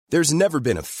There's never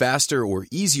been a faster or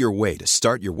easier way to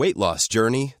start your weight loss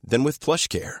journey than with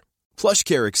PlushCare.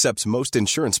 PlushCare accepts most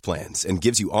insurance plans and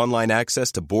gives you online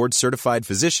access to board-certified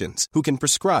physicians who can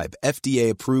prescribe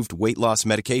FDA-approved weight loss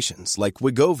medications like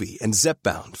Wegovy and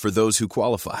Zepbound for those who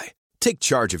qualify. Take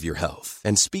charge of your health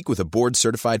and speak with a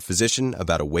board-certified physician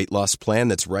about a weight loss plan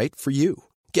that's right for you.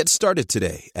 Get started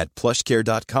today at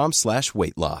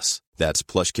plushcare.com/weight loss. That's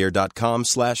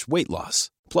plushcare.com/weight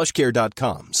loss.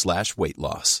 plushcare.com/weight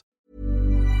loss.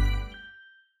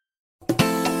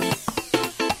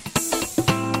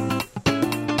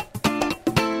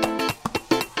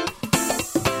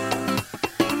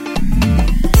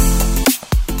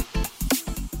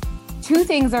 Two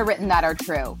things are written that are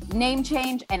true. Name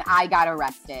change and I got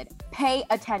arrested. Pay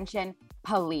attention,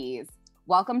 please.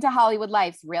 Welcome to Hollywood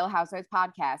Life's Real Housewives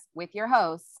podcast with your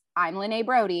hosts. I'm Lene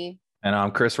Brody. And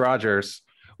I'm Chris Rogers.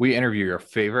 We interview your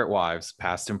favorite wives,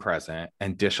 past and present,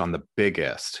 and dish on the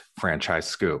biggest franchise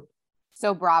scoop.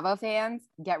 So Bravo fans,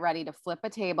 get ready to flip a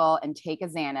table and take a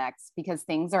Xanax because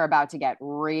things are about to get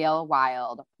real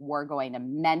wild. We're going to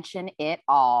mention it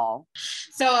all.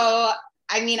 So,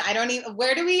 I mean, I don't even,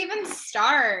 where do we even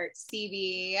start,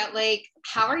 CB? Like,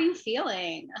 how are you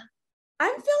feeling?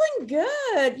 I'm feeling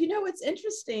good. You know, it's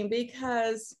interesting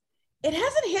because it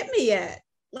hasn't hit me yet.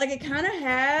 Like it kind of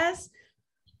has,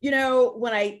 you know,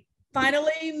 when I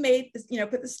finally made this, you know,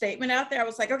 put the statement out there, I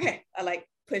was like, okay, I like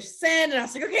pushed send and I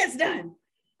was like, okay, it's done.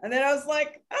 And then I was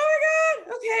like, oh my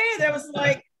God, okay. And then I was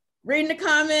like reading the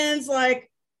comments, like,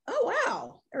 oh,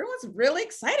 wow, everyone's really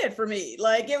excited for me.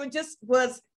 Like it just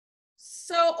was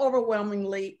so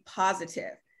overwhelmingly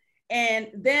positive. And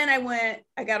then I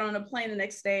got on a plane the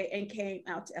next day and came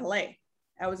out to LA.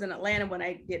 I was in Atlanta when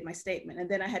I did my statement. And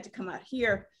then I had to come out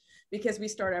here because we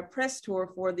started a press tour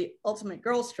for the Ultimate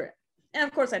Girls Trip. And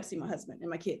of course I had to see my husband and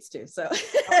my kids too. So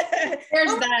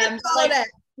there's them. Like,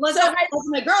 let's go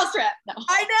Ultimate Girls Trip. No.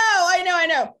 I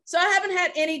know. So I haven't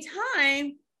had any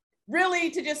time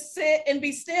really to just sit and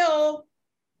be still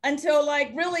until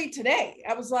like really today.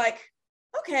 I was like,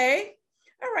 okay,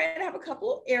 all right, I have a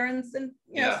couple errands and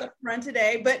stuff to run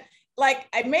today. But like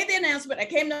I made the announcement, I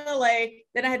came to LA,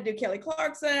 then I had to do Kelly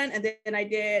Clarkson, and then I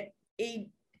did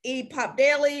E Pop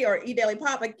Daily or E Daily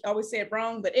Pop. I always say it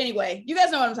wrong, but anyway, you guys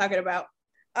know what I'm talking about.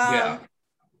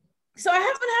 So I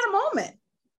haven't had a moment,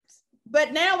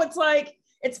 but now it's like,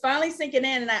 it's finally sinking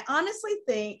in. And I honestly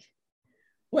think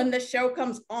when the show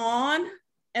comes on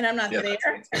and I'm not there,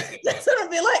 that's gonna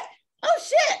be like, oh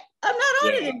shit, I'm not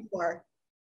on it anymore.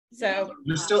 So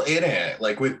you're still in it,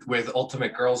 like with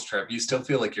Ultimate Girls Trip, you still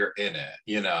feel like you're in it,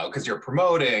 you know, because you're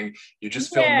promoting, you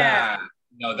just feel mad,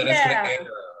 you know, that it's gonna air,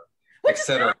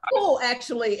 etc. Cool,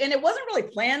 actually, and it wasn't really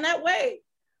planned that way.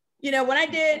 You know, when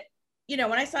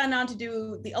I signed on to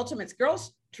do the Ultimate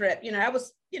Girls Trip, you know, I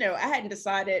hadn't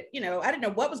decided, you know, I didn't know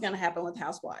what was going to happen with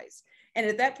Housewives, and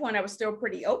at that point, I was still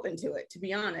pretty open to it, to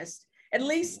be honest. At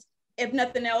least, if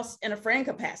nothing else, in a friend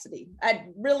capacity.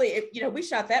 We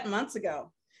shot that months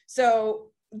ago.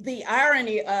 So the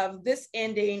irony of this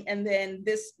ending and then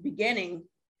this beginning,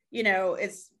 you know,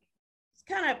 it's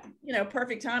kind of, you know,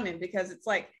 perfect timing because it's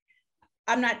like,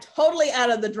 I'm not totally out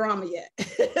of the drama yet.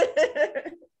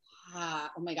 Oh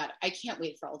my God. I can't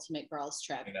wait for Ultimate Girls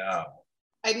Trip. No.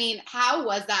 I mean, how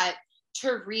was that?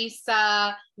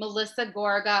 Teresa, Melissa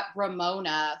Gorga,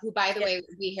 Ramona, who, by the way,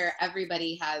 we hear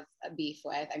everybody has a beef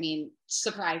with. I mean,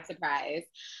 surprise, surprise.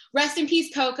 Rest in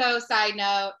peace, Coco, side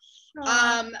note.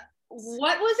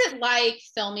 What was it like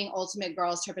filming Ultimate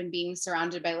Girls Trip and being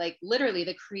surrounded by like literally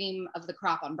the cream of the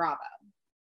crop on Bravo?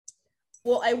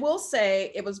 Well, I will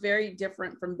say it was very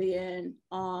different from being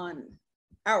on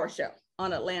our show,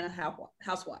 on Atlanta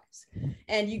Housewives.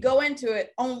 And you go into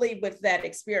it only with that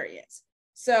experience.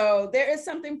 So there is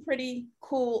something pretty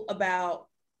cool about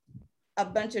a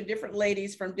bunch of different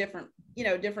ladies from different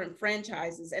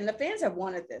franchises. And the fans have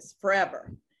wanted this forever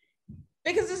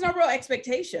because there's no real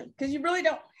expectation because you really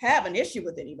don't have an issue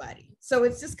with anybody. So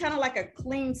it's just kind of like a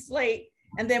clean slate.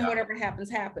 And then whatever happens,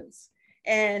 happens.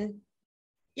 And,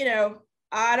 you know,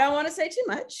 I don't want to say too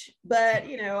much, but,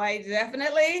 you know, I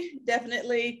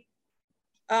definitely,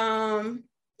 bumped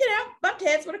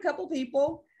heads with a couple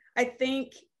people. I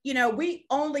think, you know,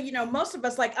 most of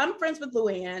us, like I'm friends with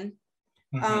Luann.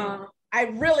 Mm-hmm. I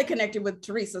really connected with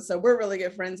Teresa, so we're really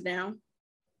good friends now.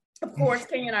 Of course,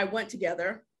 Kenya and I went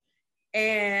together,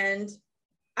 and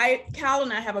Cal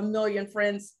and I have a million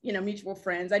friends, you know, mutual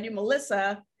friends. I knew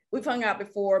Melissa, we've hung out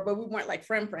before, but we weren't like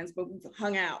friends, but we've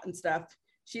hung out and stuff.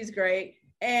 She's great.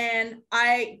 And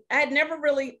I had never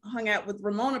really hung out with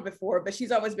Ramona before, but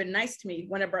she's always been nice to me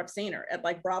whenever I've seen her at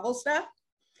like Bravo stuff.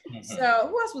 Mm-hmm. So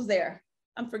who else was there?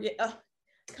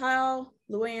 Kyle,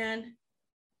 Luann,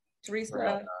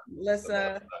 Teresa,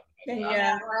 Melissa,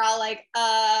 Kenya. We're all like,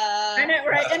 I know,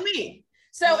 right? And me.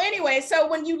 So anyway, so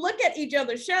when you look at each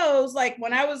other's shows, like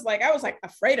when I was like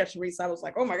afraid of Teresa. I was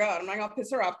like, oh my God, I'm not gonna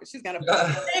piss her off because she's gonna put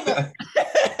the table.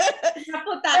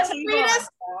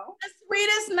 The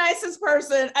sweetest, nicest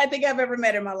person I think I've ever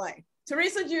met in my life.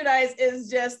 Teresa Giudice is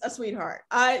just a sweetheart.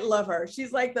 I love her.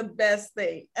 She's like the best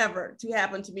thing ever to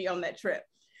happen to me on that trip.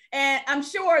 And I'm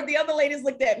sure the other ladies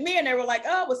looked at me and they were like,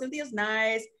 oh, well, Cynthia's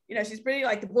nice. You know, she's pretty,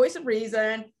 like the voice of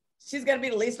reason. She's going to be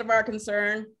the least of our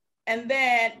concern. And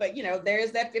then, but you know,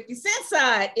 there's that 50 Cent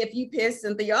side if you piss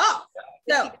Cynthia off.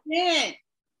 So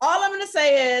all I'm going to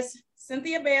say is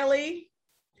Cynthia Bailey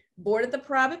boarded the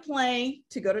private plane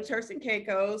to go to Turks and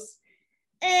Caicos.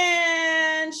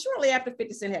 And shortly after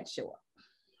 50 Cent had to show up.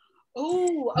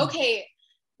 Oh, okay.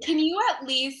 Can you at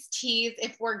least tease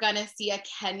if we're gonna see a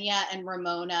Kenya and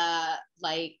Ramona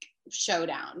like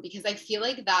showdown? Because I feel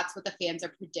like that's what the fans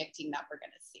are predicting that we're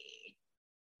gonna see.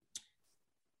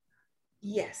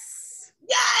 Yes.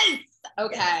 Yes.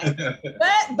 Okay.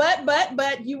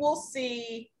 But you will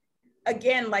see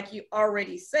again, like you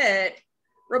already said,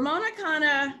 Ramona kind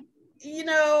of, you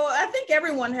know, I think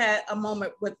everyone had a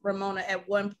moment with Ramona at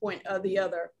one point or the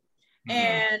other. Mm-hmm.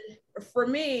 And for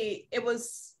me, it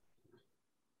was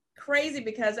crazy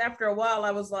because after a while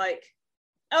I was like,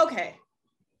 okay,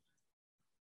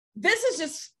 this is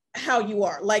just how you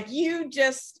are. Like you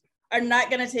just are not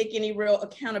going to take any real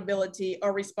accountability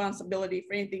or responsibility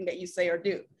for anything that you say or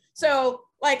do. So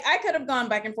like I could have gone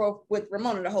back and forth with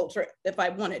Ramona the whole trip if I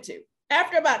wanted to.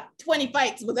 After about 20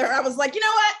 fights with her, I was like, you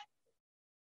know what?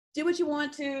 Do what you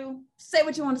want to, say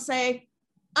what you want to say.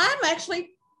 I'm actually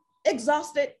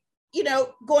exhausted, you know,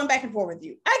 going back and forth with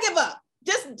you. I give up.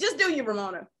 Just do you,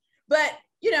 Ramona. But,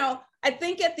 you know, I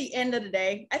think at the end of the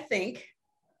day, I think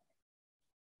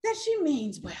that she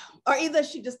means well, or either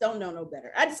she just don't know no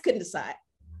better. I just couldn't decide.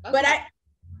 Okay. But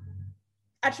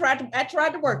I tried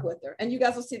to work with her, and you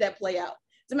guys will see that play out.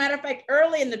 As a matter of fact,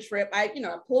 early in the trip, I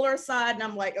pull her aside and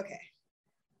I'm like, okay,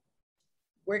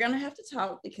 we're going to have to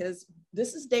talk because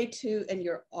this is day 2 and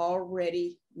you're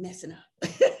already messing up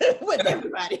with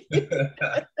everybody. You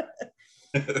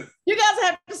guys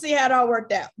have to see how it all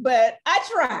worked out, but I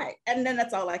tried, and then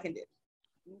that's all I can do.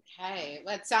 Okay.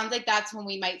 Well, it sounds like that's when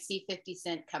we might see 50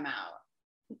 Cent come out.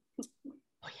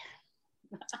 Oh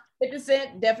yeah. 50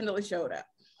 Cent definitely showed up.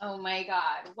 Oh my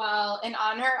God. Well, in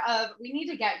honor of, we need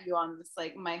to get you on this,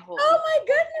 like my whole. Oh my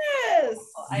goodness.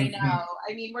 I know.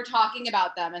 I mean, we're talking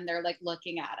about them and they're like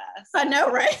looking at us. I know,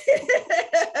 right?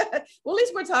 Well, at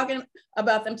least we're talking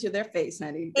about them to their face,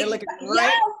 honey. They're looking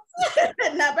right,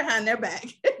 not behind their back.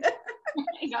 Oh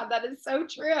my God, that is so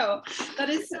true. That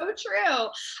is so true.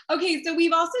 Okay, so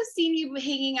we've also seen you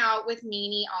hanging out with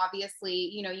Nene, obviously.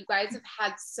 You know, you guys have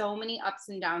had so many ups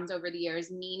and downs over the years.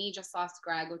 Nene just lost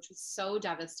Greg, which was so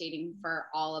devastating for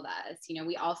all of us. You know,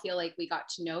 we all feel like we got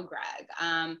to know Greg.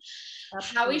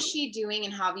 How is she doing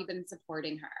and how have you been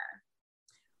supporting her?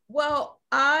 Well,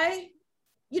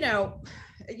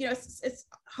 it's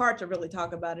hard to really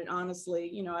talk about it, honestly.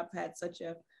 You know, I've had such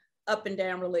a up and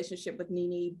down relationship with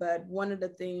Nene, but one of the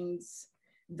things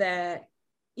that,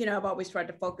 you know, I've always tried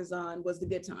to focus on was the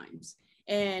good times.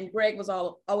 And Greg was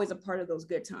always a part of those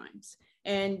good times.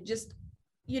 And just,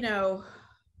 you know,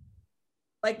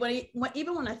 like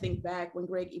even when I think back, when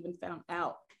Greg even found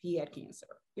out he had cancer,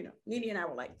 you know, Nene and I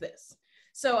were like this.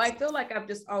 So I feel like I've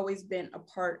just always been a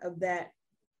part of that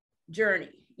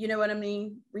journey. You know what I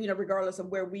mean? You know, regardless of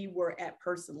where we were at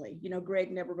personally, you know,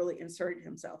 Greg never really inserted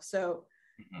himself. So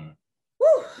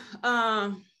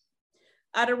out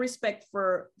of respect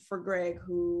for Greg,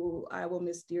 who I will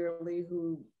miss dearly,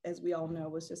 who, as we all know,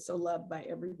 was just so loved by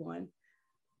everyone,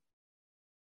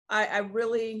 I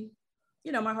really,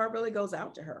 you know, my heart really goes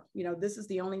out to her. You know, this is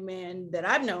the only man that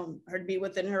I've known her to be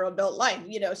within her adult life.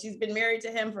 You know, she's been married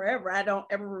to him forever. I don't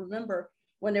ever remember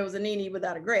when there was a Nene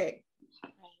without a Greg.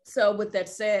 So with that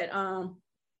said,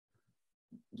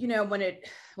 you know,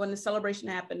 when the celebration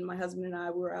happened, my husband and I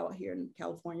were out here in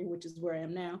California, which is where I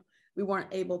am now. We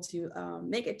weren't able to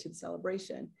make it to the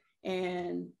celebration.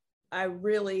 And I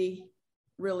really,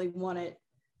 really wanted,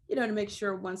 you know, to make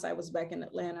sure once I was back in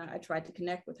Atlanta, I tried to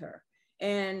connect with her.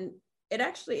 And it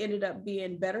actually ended up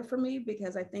being better for me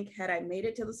because I think had I made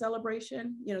it to the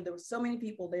celebration, you know, there were so many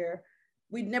people there,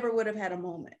 we never would have had a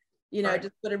moment. You know, right. It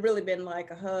just would have really been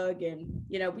like a hug. And,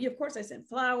 you know, of course I sent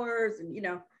flowers and, you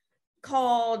know,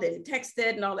 called and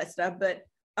texted and all that stuff. But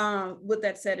with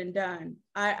that said and done,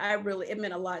 I really, it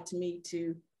meant a lot to me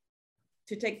to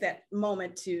take that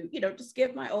moment to, you know, just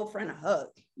give my old friend a hug.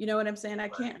 You know what I'm saying? I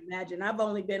can't imagine. I've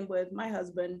only been with my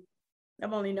husband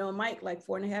I've only known Mike like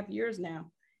 4.5 years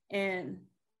now. And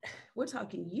we're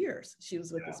talking years she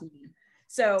was with this man.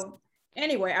 So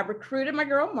anyway, I recruited my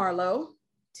girl Marlo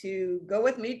to go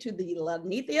with me to the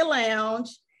Lanithia Lounge.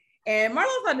 And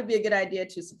Marlo thought it'd be a good idea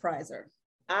to surprise her.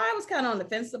 I was kind of on the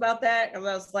fence about that. And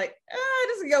I was like,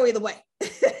 this could go either way.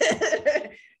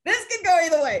 This could go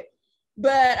either way.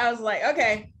 But I was like,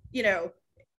 okay,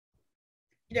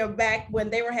 back when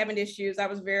they were having issues, I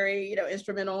was very,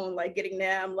 instrumental in like getting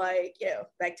them like,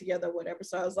 back together, whatever.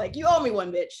 So I was like, you owe me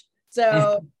one, bitch.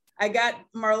 So I got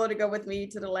Marlo to go with me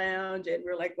to the lounge, and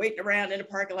we were like waiting around in the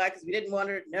parking lot because we didn't want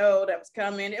her to know that was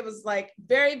coming. It was like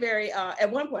very, very,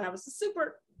 at one point I was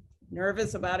super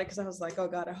nervous about it because I was like, oh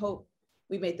God, I hope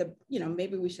we made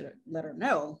maybe we should have let her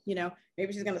know,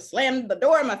 maybe she's going to slam the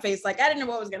door in my face. Like, I didn't know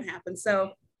what was going to happen.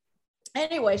 So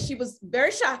anyway, she was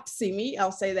very shocked to see me.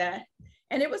 I'll say that.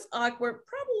 And it was awkward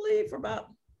probably for about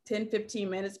 10, 15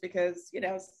 minutes because,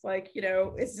 it's like,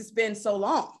 it's just been so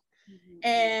long. Mm-hmm.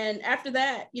 And after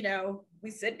that, we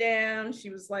sit down. She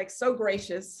was like so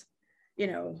gracious,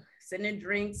 sending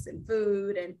drinks and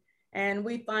food. And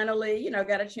we finally,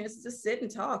 got a chance to sit and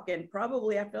talk. And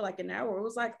probably after like an hour, it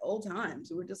was like old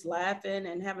times. We were just laughing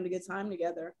and having a good time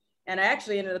together. And I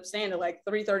actually ended up staying at like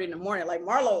 3:30 in the morning. Like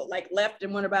Marlo like left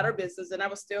and went about her business. And I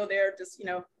was still there just,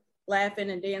 laughing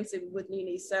and dancing with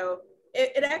Nene. So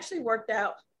it actually worked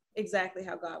out exactly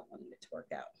how God wanted it to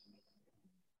work out.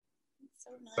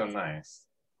 So nice. So nice.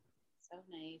 So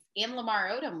nice. And Lamar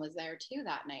Odom was there too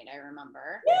that night, I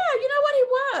remember. Yeah, you know what, he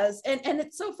was. And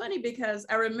it's so funny because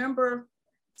I remember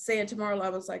saying to Marlo, I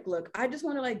was like, look, I just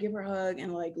want to like give her a hug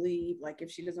and like leave. Like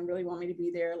if she doesn't really want me to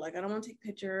be there, like I don't want to take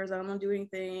pictures. I don't want to do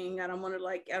anything. I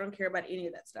don't care about any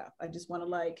of that stuff. I just want to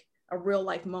like a real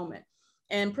life moment.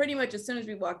 And pretty much as soon as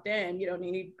we walked in,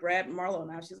 Nene grabbed Marlo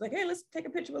now. She's like, hey, let's take a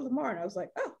picture with Lamar. And I was like,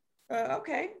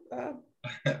 okay.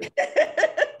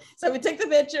 So we took the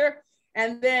picture.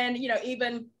 And then,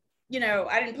 even,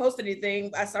 I didn't post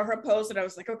anything. I saw her post and I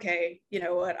was like, okay, you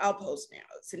know what, I'll post now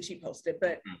since she posted.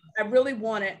 But I really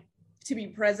wanted to be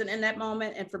present in that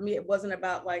moment. And for me, it wasn't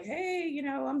about like, hey,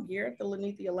 I'm here at the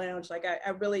Lanithia Lounge. Like I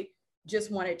really just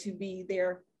wanted to be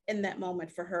there in that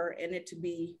moment for her and it to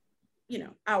be,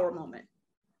 our moment.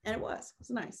 And it was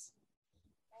nice.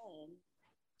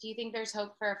 Do you think there's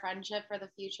hope for a friendship for the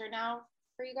future now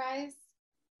for you guys?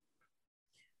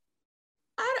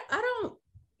 I don't,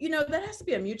 that has to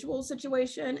be a mutual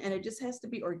situation and it just has to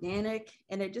be organic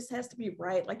and it just has to be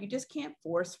right. Like you just can't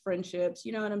force friendships,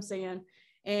 you know what I'm saying?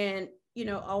 And,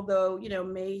 although,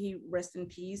 may he rest in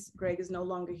peace, Greg is no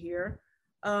longer here.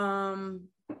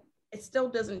 It still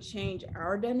doesn't change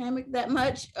our dynamic that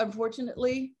much,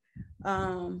 unfortunately.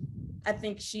 I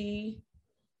think she,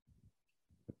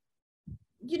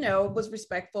 was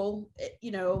respectful,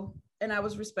 and I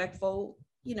was respectful,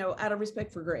 out of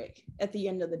respect for Greg at the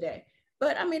end of the day.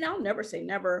 But I mean, I'll never say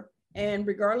never. And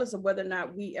regardless of whether or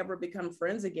not we ever become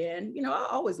friends again, I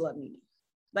always love Nene.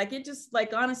 Like it just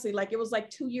like, honestly, like it was like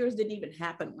 2 years didn't even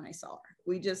happen when I saw her.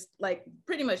 We just like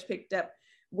pretty much picked up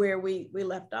where we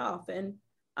left off. And,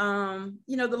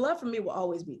 the love for me will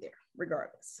always be there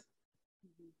regardless.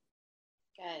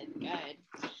 Good.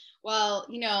 Well,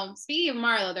 speaking of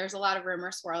Marlo, there's a lot of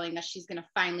rumors swirling that she's going to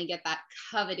finally get that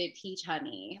coveted peach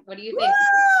honey. What do you think?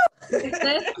 Is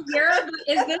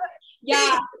this?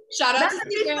 Yeah. Shout out to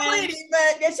Peach Bellini,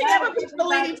 but yeah, she got a Peach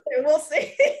Bellini too. We'll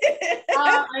see.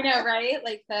 I know, right?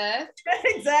 Like this.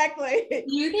 Exactly.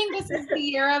 Do you think this is the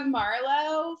year of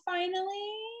Marlo finally?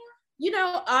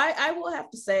 I will have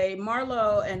to say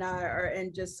Marlo and I are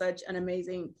in just such an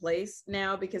amazing place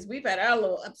now because we've had our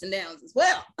little ups and downs as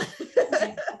well.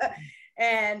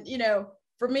 And,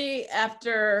 for me,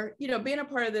 after, being a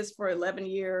part of this for 11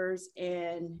 years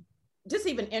and just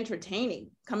even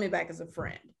entertaining, coming back as a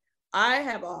friend, I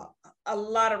have a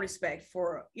lot of respect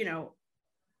for,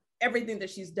 everything that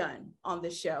she's done on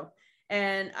this show.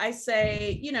 And I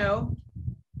say,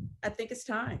 I think it's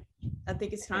time.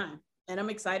 And I'm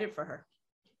excited for her.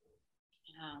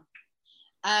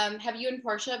 Yeah. Have you and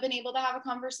Portia been able to have a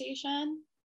conversation?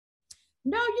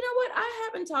 No, you know what? I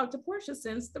haven't talked to Portia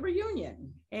since the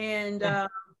reunion. And,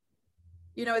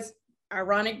 it's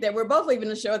ironic that we're both leaving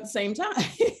the show at the same time.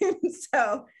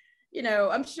 So,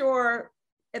 I'm sure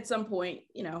at some point,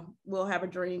 we'll have a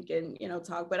drink and,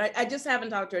 talk, but I just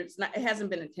haven't talked to her. It hasn't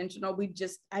been intentional.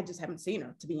 I just haven't seen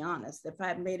her, to be honest. If I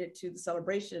had made it to the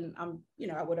celebration,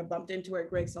 I would have bumped into her at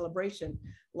Greg's celebration,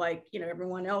 like,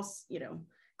 everyone else,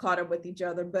 caught up with each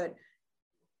other. But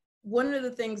one of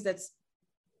the things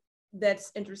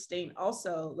that's interesting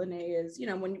also, Lene, is,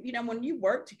 when you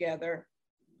work together,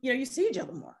 you see each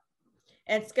other more.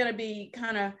 And it's going to be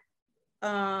kind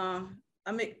of,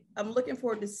 I'm looking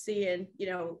forward to seeing,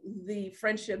 the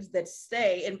friendships that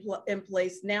stay in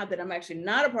place now that I'm actually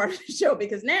not a part of the show,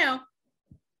 because now,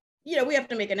 we have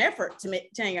to make an effort to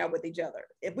hang out with each other.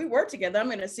 If we work together, I'm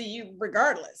going to see you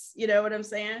regardless. You know what I'm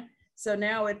saying? So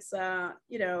now it's, now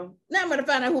I'm going to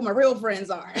find out who my real friends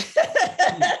are.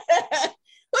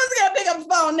 Who's going to pick up the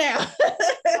phone now?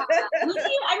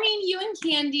 You and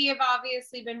Candy have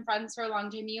obviously been friends for a long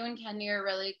time. You and Candy are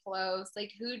really close.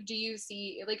 Like, who do you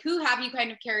see? Like, who have you kind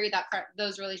of carried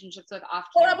those relationships with off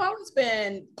camera? Well, I've always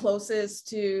been closest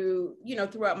to,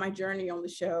 throughout my journey on the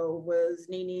show was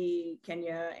Nene,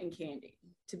 Kenya, and Candy,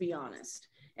 to be honest.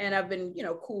 And I've been,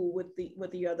 cool with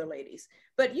the other ladies.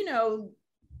 But,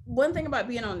 one thing about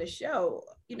being on the show,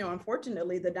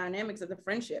 unfortunately, the dynamics of the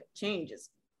friendship changes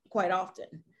quite often.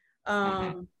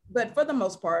 But for the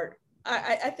most part,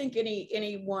 I think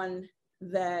anyone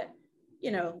that,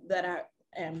 that I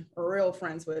am real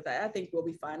friends with, I think we'll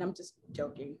be fine. I'm just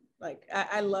joking. Like,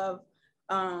 I love,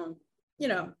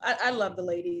 I love the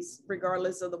ladies,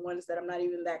 regardless of the ones that I'm not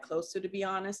even that close to be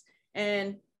honest.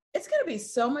 And it's going to be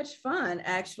so much fun,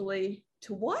 actually,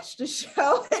 to watch the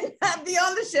show and not be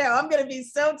on the show. I'm going to be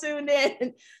so tuned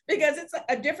in because it's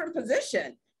a different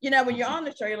position. When you're on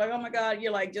the show, you're like, oh my God,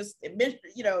 you're like just,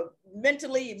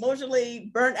 mentally,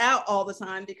 emotionally burnt out all the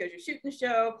time because you're shooting the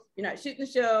show, you're not shooting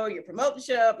the show, you're promoting the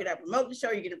show, you're not promoting the show,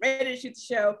 you're getting ready to shoot the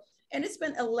show. And it's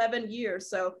been 11 years.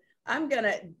 So I'm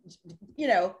gonna,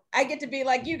 I get to be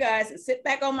like you guys and sit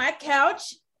back on my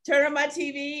couch, turn on my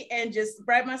TV and just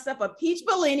grab myself a peach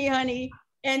Bellini, honey,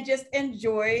 and just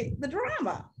enjoy the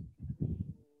drama.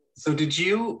 So did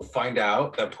you find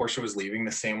out that Portia was leaving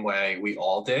the same way we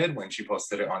all did when she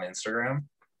posted it on Instagram?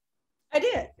 I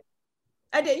did.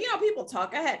 People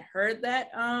talk. I had heard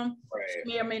that she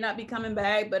may or may not be coming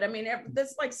back, but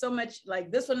there's like so much,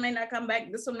 like this one may not come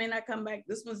back, this one may not come back,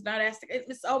 this one's not asked.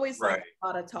 It's always like a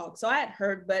lot of talk. So I had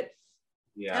heard, but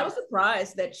I was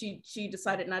surprised that she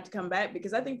decided not to come back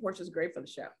because I think Portia's great for the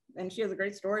show and she has a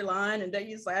great storyline. And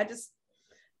I just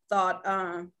thought,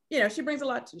 she brings a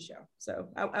lot to the show. So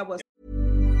I was.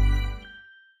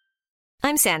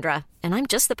 I'm Sandra, and I'm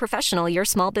just the professional your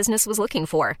small business was looking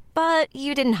for. But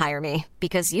you didn't hire me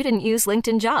because you didn't use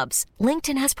LinkedIn Jobs.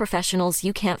 LinkedIn has professionals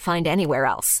you can't find anywhere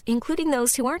else, including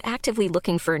those who aren't actively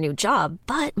looking for a new job,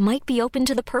 but might be open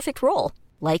to the perfect role,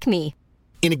 like me.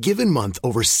 In a given month,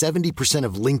 over 70%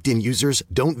 of LinkedIn users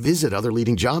don't visit other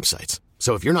leading job sites.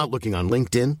 So if you're not looking on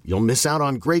LinkedIn, you'll miss out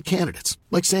on great candidates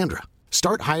like Sandra.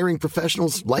 Start hiring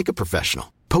professionals like a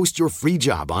professional. Post your free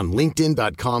job on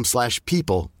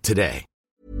linkedin.com/people today.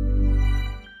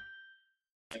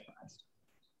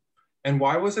 And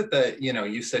why was it that,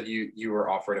 you said you were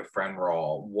offered a friend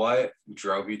role? What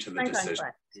drove you to the decision?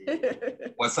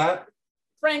 What's that?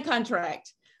 Friend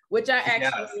contract, which I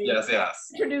actually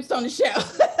introduced on the show.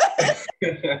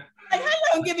 Like,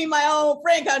 how long give me my own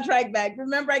friend contract back?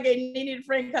 Remember I needed a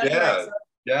friend contract.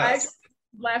 I was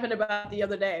laughing about the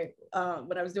other day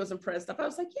when I was doing some press stuff. I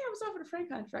was like, I was offered a friend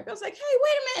contract. I was like, hey,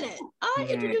 wait a minute. I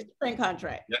introduced a friend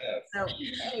contract. Yes. So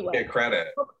anyway. Get credit.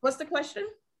 What's the question?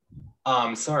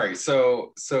 Sorry.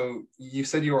 So you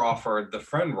said you were offered the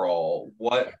friend role.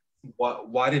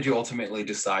 Why did you ultimately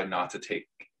decide not to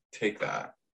take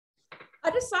that? I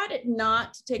decided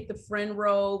not to take the friend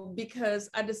role because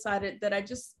I decided that I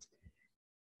just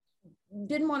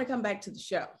didn't want to come back to the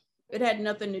show. It had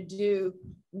nothing to do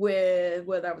with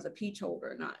whether I was a peach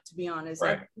holder or not, to be honest.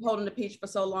 Right. I've been holding the peach for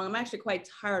so long. I'm actually quite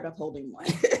tired of holding one.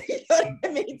 You know what I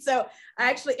mean? So I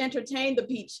actually entertained the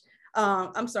peach.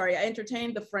 I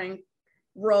entertained the friend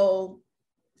role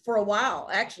for a while,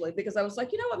 actually, because I was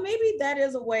like, you know what, maybe that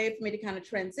is a way for me to kind of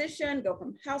transition, go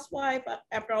from housewife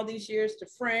after all these years to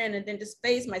friend, and then just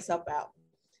phase myself out.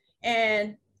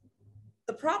 And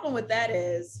the problem with that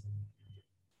is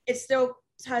it still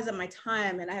ties up my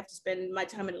time, and I have to spend my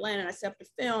time in Atlanta, and I still have to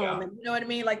film, and you know what I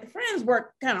mean? Like, the friends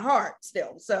work kind of hard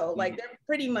still. So like, they're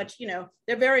pretty much,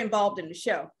 they're very involved in the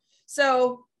show.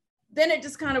 So then it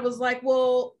just kind of was like,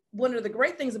 well, one of the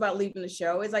great things about leaving the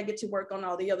show is I get to work on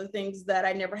all the other things that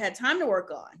I never had time to work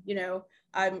on.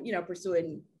 I'm,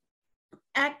 pursuing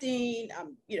acting,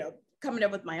 I'm, coming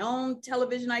up with my own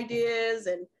television ideas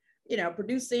and,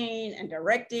 producing and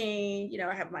directing,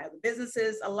 I have my other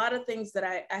businesses, a lot of things that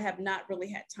I have not really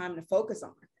had time to focus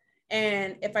on.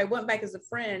 And if I went back as a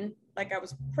friend, like I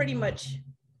was pretty much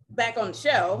back on the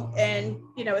show and,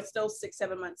 it's still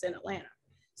 6-7 months in Atlanta.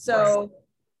 So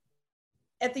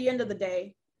at the end of the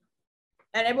day,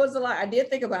 and it was a lot. I did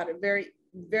think about it very,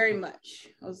 very much.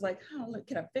 I was like,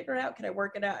 can I figure it out? Can I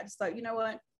work it out? I just thought, you know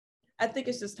what? I think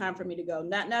it's just time for me to go.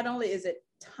 Not only is it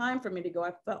time for me to go,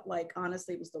 I felt like,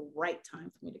 honestly, it was the right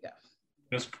time for me to go.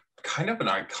 It was kind of an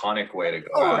iconic way to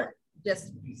go out.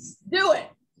 Just do it.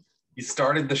 You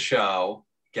started the show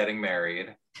getting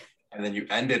married, and then you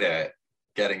ended it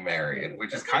getting married,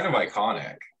 which is kind of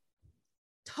iconic.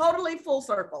 Totally full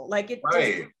circle. Like it,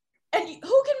 right. And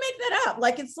who can make that up?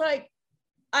 Like, it's like,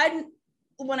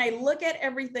 when I look at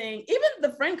everything, even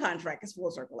the friend contract is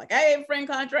full circle. Like, I have a friend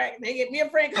contract, they give me a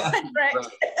friend contract. Right.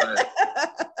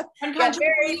 Got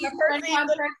married my first season,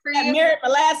 got married my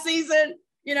last season.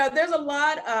 You know, there's a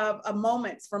lot of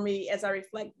moments for me as I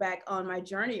reflect back on my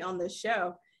journey on this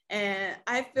show. And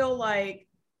I feel like,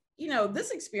 you know,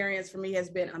 this experience for me has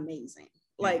been amazing.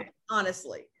 Like,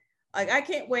 honestly, like, I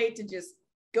can't wait to just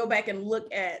go back and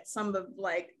look at some of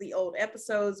like the old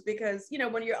episodes, because, you know,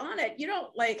 when you're on it, you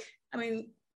don't like, I mean,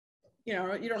 you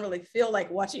know, you don't really feel like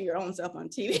watching your own self on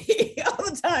TV all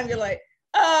the time. You're like,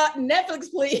 Netflix,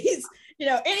 please, you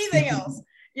know, anything else,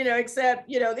 you know,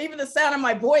 except, you know, even the sound of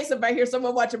my voice, if I hear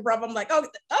someone watching Bravo, I'm like,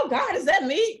 oh God, is that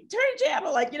me? Turn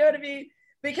channel, like, you know what I mean?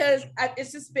 Because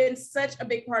it's just been such a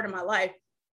big part of my life.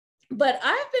 But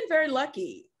I've been very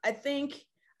lucky. I think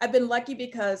I've been lucky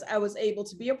because I was able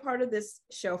to be a part of this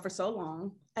show for so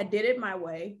long. I did it my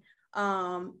way. You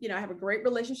know, I have a great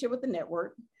relationship with the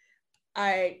network.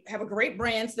 I have a great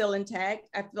brand still intact.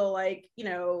 I feel like, you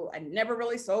know, I never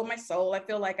really sold my soul. I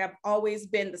feel like I've always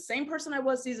been the same person I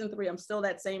was season 3. I'm still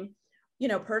that same, you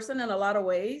know, person in a lot of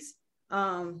ways.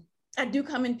 I do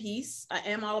come in peace. I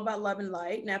am all about love and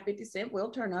light. Now 50 Cent will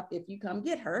turn up if you come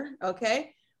get her,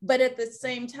 okay? But at the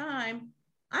same time,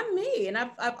 I'm me, and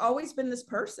I've always been this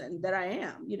person that I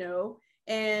am, you know,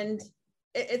 and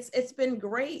it's been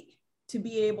great to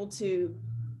be able to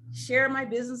share my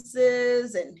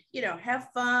businesses and, you know, have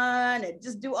fun and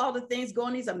just do all the things, go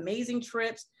on these amazing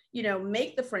trips, you know,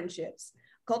 make the friendships,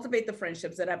 cultivate the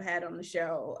friendships that I've had on the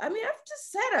show. I mean, I've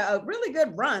just had a really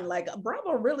good run. Like,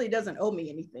 Bravo really doesn't owe me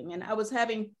anything. And I was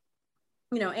having,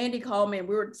 you know, Andy called me and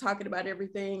we were talking about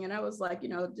everything. And I was like, you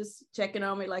know, just checking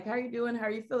on me, like, how are you doing? How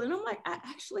are you feeling? And I'm like, I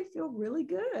actually feel really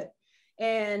good.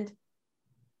 And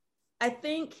I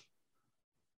think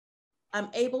I'm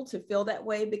able to feel that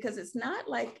way because it's not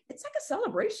like, it's like a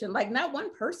celebration. Like, not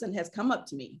one person has come up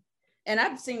to me. And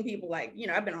I've seen people like, you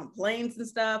know, I've been on planes and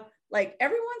stuff. Like,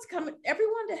 everyone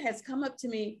that has come up to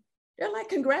me, they're like,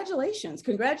 congratulations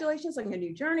on your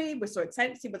new journey. We're so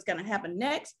excited to see what's going to happen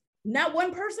next. Not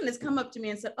one person has come up to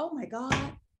me and said, oh my God,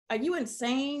 are you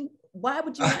insane? Why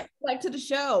would you not go back to the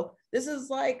show? This is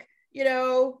like, you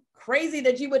know, crazy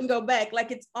that you wouldn't go back.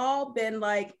 Like, it's all been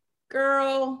like,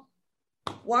 girl,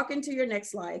 walk into your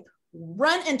next life,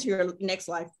 run into your next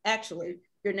life, actually,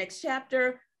 your next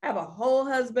chapter. I have a whole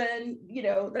husband, you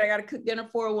know, that I got to cook dinner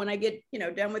for when I get, you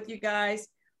know, done with you guys.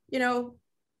 You know,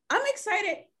 I'm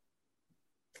excited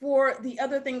for the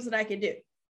other things that I can do.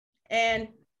 And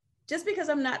just because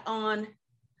I'm not on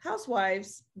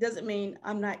Housewives doesn't mean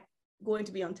I'm not going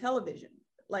to be on television.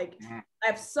 Like, I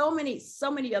have so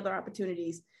many other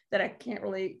opportunities that I can't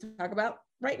really talk about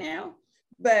right now,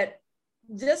 but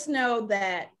just know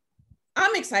that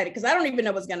I'm excited because I don't even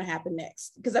know what's going to happen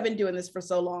next because I've been doing this for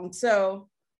so long. So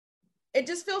it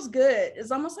just feels good.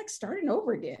 It's almost like starting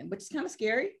over again, which is kind of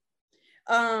scary.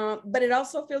 But it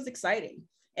also feels exciting.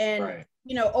 And, right.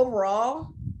 You know,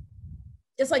 overall,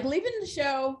 it's like leaving the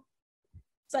show.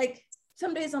 It's like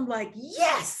some days I'm like,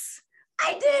 yes,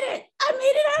 I did it. I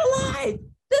made it out alive.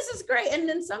 This is great. And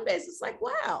then some days it's like,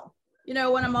 wow. You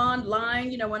know, when I'm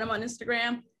online, you know, when I'm on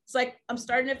Instagram, it's like I'm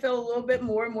starting to feel a little bit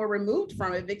more and more removed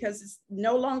from it because it's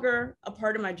no longer a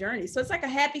part of my journey. So it's like a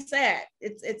happy, sad.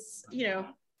 It's you know,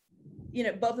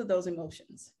 both of those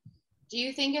emotions. Do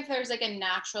you think if there's like a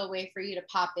natural way for you to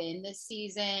pop in this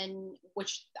season,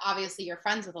 which obviously you're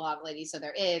friends with a lot of ladies, so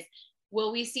there is,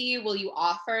 will we see you? Will you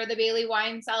offer the Bailey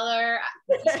Wine Cellar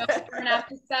for an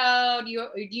episode?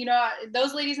 You know,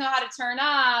 those ladies know how to turn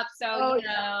up. So, you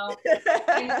know,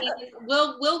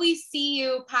 will we see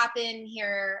you pop in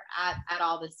here at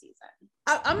all this season?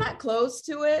 I'm not close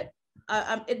to it.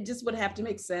 It just would have to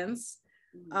make sense.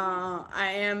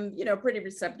 I am, you know, pretty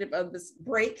receptive of this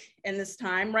break and this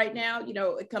time right now. You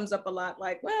know, it comes up a lot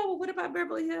like, well, what about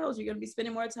Beverly Hills? You're going to be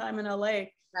spending more time in LA.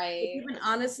 Right. Even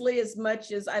honestly, as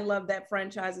much as I love that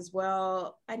franchise as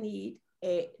well, I need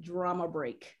a drama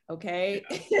break. Okay.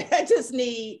 Yeah. I just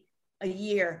need a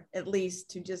year at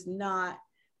least to just not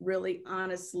really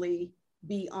honestly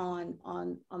be on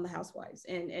the Housewives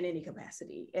in any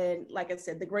capacity. And like I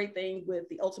said, the great thing with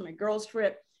the Ultimate Girls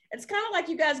Trip, it's kind of like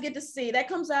you guys get to see that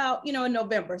comes out, you know, in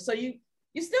November. So you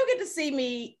still get to see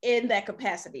me in that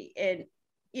capacity and,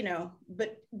 you know,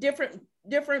 but different,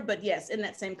 but yes, in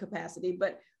that same capacity,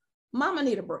 but mama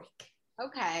need a break.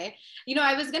 Okay. You know,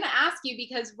 I was going to ask you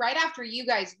because right after you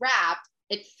guys wrapped,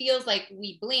 it feels like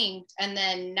we blinked, and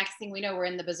then next thing we know, we're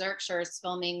in the Berkshires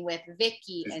filming with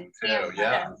Vicky and Sam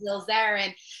and Jill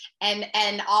Zarin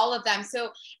and all of them. So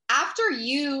after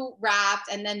you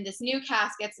wrapped and then this new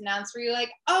cast gets announced, were you like,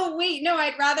 oh wait, no,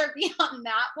 I'd rather be on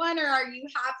that one, or are you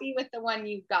happy with the one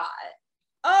you got?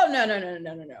 Oh, no.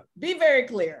 Be very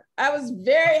clear. I was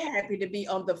very happy to be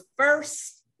on the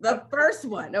first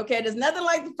one. Okay. There's nothing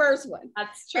like the first one.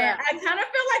 That's true. And I kind of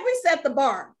feel like we set the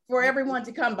bar for everyone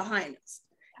to come behind us.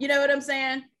 You know what I'm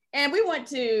saying? And we went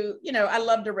to, I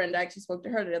love Dorinda. I actually spoke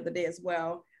to her the other day as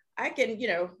well. I can,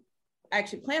 I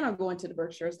actually plan on going to the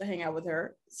Berkshires to hang out with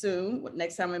her soon,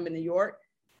 next time I'm in New York.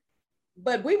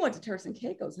 But we went to Turks and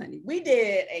Caicos, honey. We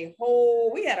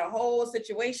had a whole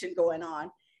situation going on.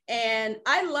 And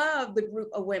I love the group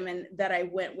of women that I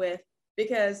went with,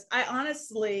 because I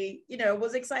honestly,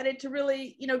 was excited to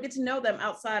really, get to know them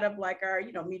outside of like our,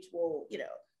 mutual,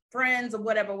 friends or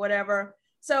whatever.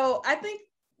 So I think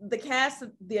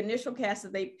the initial cast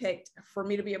that they picked for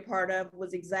me to be a part of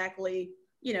was exactly,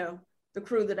 the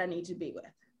crew that I need to be with.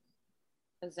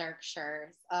 The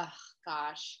Berkshires. Oh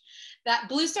gosh, that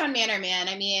Bluestone Manor, man.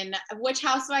 I mean, which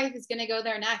housewife is going to go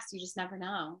there next? You just never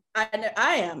know.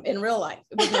 I am in real life.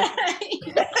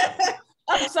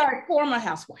 I'm sorry, former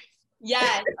housewife.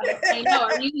 Yes, I know.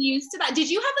 Are you used to that? Did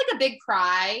you have like a big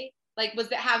cry? Like,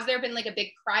 has there been like a big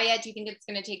cry yet? Do you think it's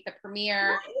going to take the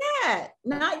premiere?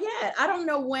 Not yet. I don't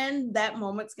know when that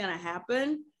moment's going to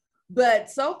happen, but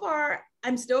so far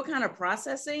I'm still kind of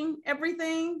processing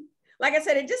everything. Like I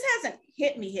said, it just hasn't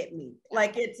hit me.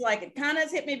 Like, it's like, it kind of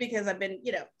has hit me because I've been,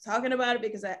 talking about it,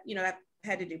 because I've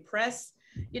had to do press,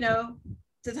 to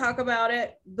talk about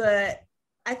it. But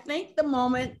I think the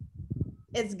moment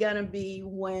is going to be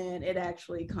when it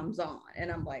actually comes on.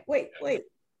 And I'm like, wait,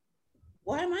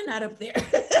 why am I not up there?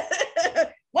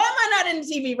 Why am I not in the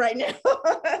TV right now?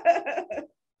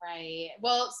 Right.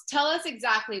 Well, tell us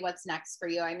exactly what's next for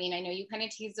you. I mean, I know you kind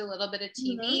of teased a little bit of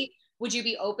TV. Mm-hmm. Would you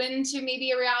be open to maybe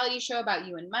a reality show about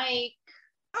you and Mike?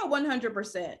 Oh,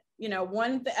 100%.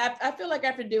 I feel like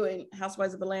after doing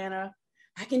Housewives of Atlanta,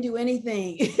 I can do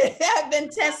anything. I've been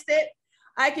tested.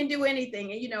 I can do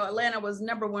anything. And, Atlanta was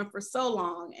 #1 for so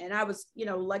long. And I was,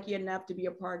 lucky enough to be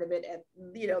a part of it at,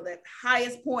 the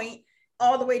highest point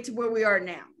all the way to where we are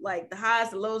now, like the highs,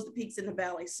 the lows, the peaks, and the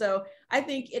valleys. So I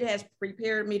think it has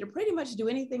prepared me to pretty much do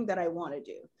anything that I want to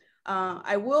do.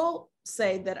 I will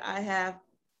say that I have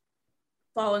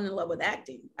fallen in love with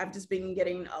acting. I've just been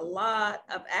getting a lot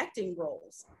of acting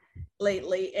roles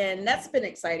lately. And that's been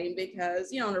exciting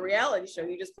because, on a reality show,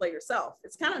 you just play yourself.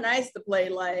 It's kind of nice to play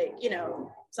like,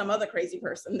 some other crazy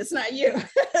person that's not you.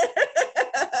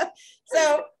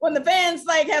 So when the fans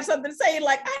like have something to say,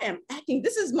 like, I am acting,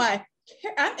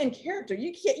 I'm in character.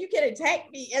 You can't attack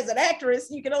me as an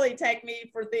actress. You can only attack me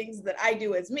for things that I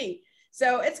do as me.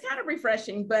 So it's kind of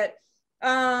refreshing, but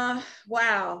wow.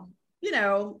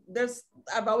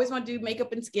 I've always wanted to do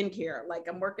makeup and skincare. Like,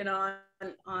 I'm working on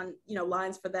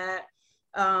lines for that.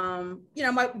 My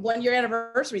 1-year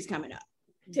anniversary is coming up.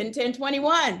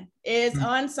 10/10/21 is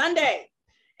on Sunday.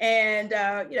 And,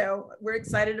 we're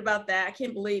excited about that. I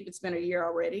can't believe it's been a year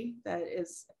already. That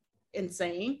is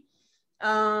insane.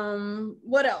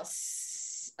 What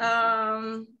else?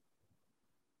 My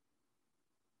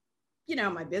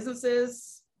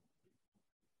businesses.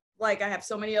 Like, I have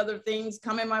so many other things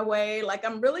coming my way. Like,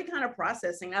 I'm really kind of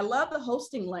processing. I love the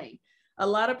hosting lane. A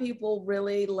lot of people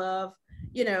really love,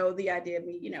 the idea of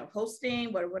me,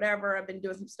 hosting, whatever. I've been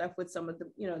doing some stuff with some of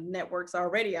the, networks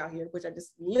already out here, which I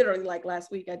just literally, like last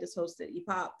week, I just hosted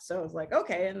EPOP. So I was like,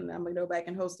 okay, and I'm gonna go back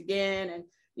and host again. And,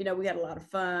 we had a lot of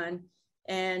fun.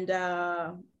 And,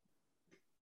 I'm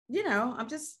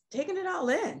just taking it all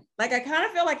in. Like, I kind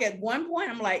of feel like at one point,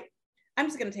 I'm like, I'm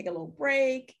just going to take a little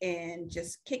break and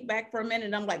just kick back for a minute.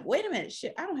 And I'm like, wait a minute,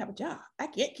 shit, I don't have a job. I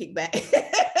can't kick back.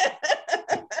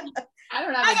 I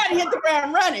got to hit the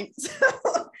ground running.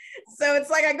 So it's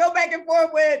like I go back and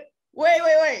forth with,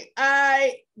 wait.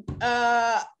 I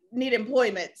need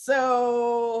employment.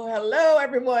 So hello,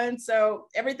 everyone. So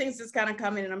everything's just kind of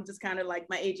coming, and I'm just kind of like,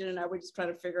 my agent and I were just trying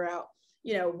to figure out,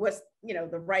 what's,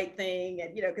 the right thing.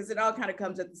 And, because it all kind of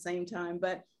comes at the same time.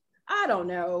 But I don't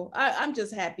know. I'm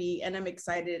just happy and I'm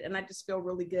excited, and I just feel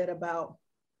really good about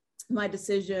my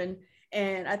decision.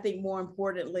 And I think more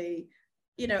importantly,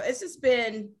 it's just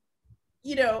been,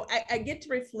 I get to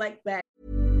reflect back.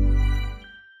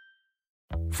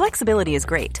 Flexibility is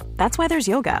great. That's why there's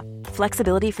yoga.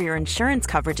 Flexibility for your insurance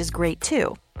coverage is great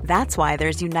too. That's why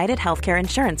there's United Healthcare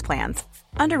Insurance Plans.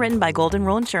 Underwritten by Golden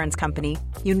Rule Insurance Company,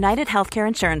 United Healthcare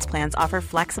Insurance Plans offer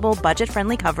flexible,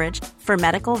 budget-friendly coverage for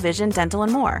medical, vision, dental,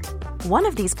 and more. One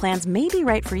of these plans may be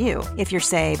right for you if you're,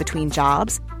 say, between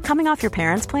jobs, coming off your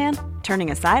parents' plan,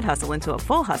 turning a side hustle into a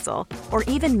full hustle, or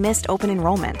even missed open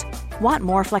enrollment. Want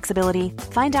more flexibility?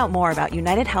 Find out more about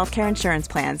United Healthcare Insurance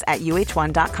Plans at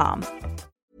UH1.com.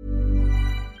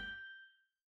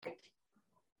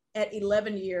 At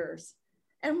 11 years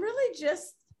and really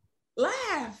just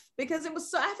laugh because it was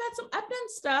so, I've done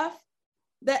stuff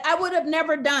that I would have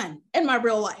never done in my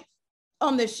real life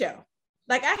on this show.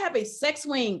 Like I have a sex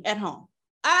swing at home.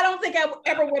 I don't think I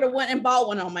ever would have went and bought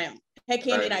one on my own. Hey,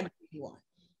 Candy, and I gave you one.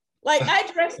 Like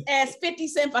I dressed as 50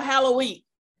 Cent for Halloween.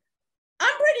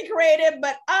 I'm pretty creative,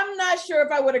 but I'm not sure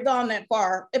if I would have gone that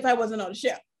far if I wasn't on the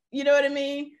show. You know what I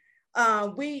mean?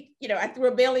 I threw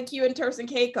a Bailey Q in Turks and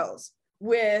Caicos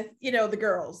with, the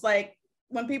girls. Like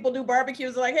when people do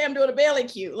barbecues, they're like, hey, I'm doing a Bailey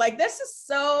Q. Like this is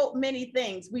so many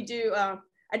things we do.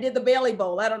 I did the Bailey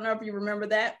Bowl. I don't know if you remember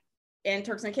that. In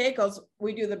Turks and Caicos,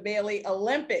 we do the Bailey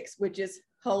Olympics, which is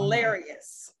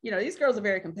hilarious. These girls are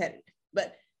very competitive.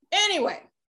 But anyway,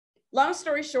 long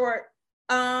story short,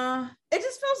 it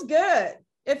just feels good.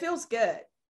 It feels good.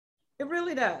 It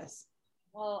really does.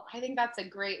 Well, I think that's a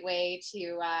great way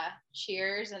to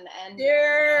cheers and end.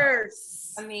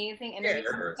 Cheers. Amazing interview.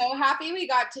 I'm so happy we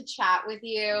got to chat with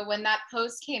you. When that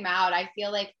post came out, I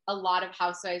feel like a lot of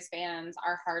Housewives fans,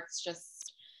 our hearts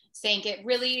just sank. It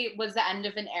really was the end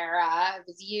of an era. It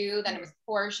was you, then it was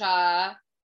Portia.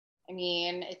 I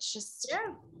mean, it's just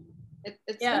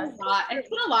it's been a lot. And it's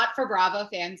been a lot for Bravo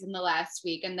fans in the last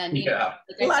week. And then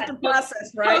a lot to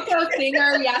process, right? Coco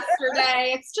Singer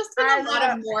yesterday. It's just been a lot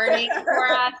of mourning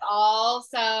for us all.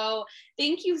 So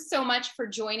thank you so much for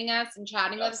joining us and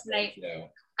chatting with us tonight.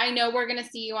 I know we're going to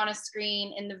see you on a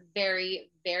screen in the very,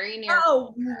 very near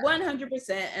future.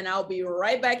 100%. And I'll be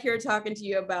right back here talking to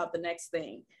you about the next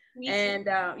thing. And,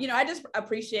 I just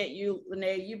appreciate you,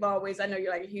 Lene. I know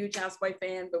you're like a huge Housewife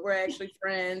fan, but we're actually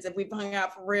friends and we've hung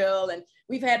out for real and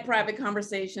we've had private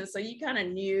conversations. So you kind of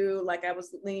knew like I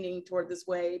was leaning toward this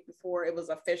way before it was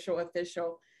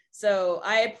official. So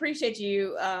I appreciate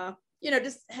you,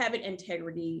 just having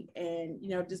integrity and,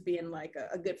 just being like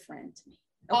a good friend to me.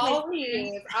 Okay.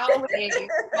 Always.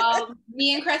 Well,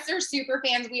 me and Chris are super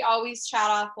fans. We always chat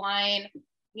offline.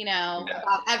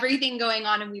 About everything going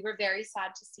on, and we were very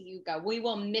sad to see you go. We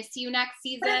will miss you next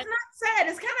season. But it's not sad.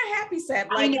 It's kind of happy sad.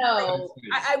 Like, I know.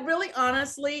 I really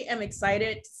honestly am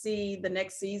excited to see the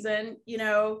next season.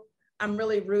 I'm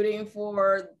really rooting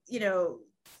for,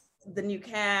 the new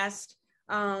cast.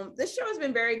 This show has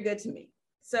been very good to me.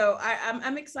 So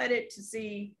I'm excited to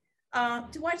see,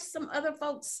 to watch some other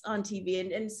folks on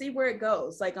TV and see where it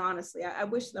goes. Like, honestly, I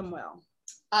wish them well.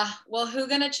 Well, who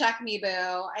gonna check me, boo?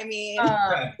 I mean,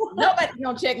 nobody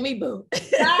gonna check me, boo.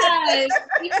 Guys,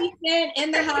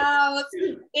 in the house.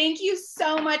 Thank you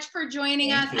so much for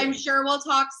joining us. I'm sure we'll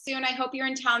talk soon. I hope you're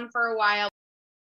in town for a while.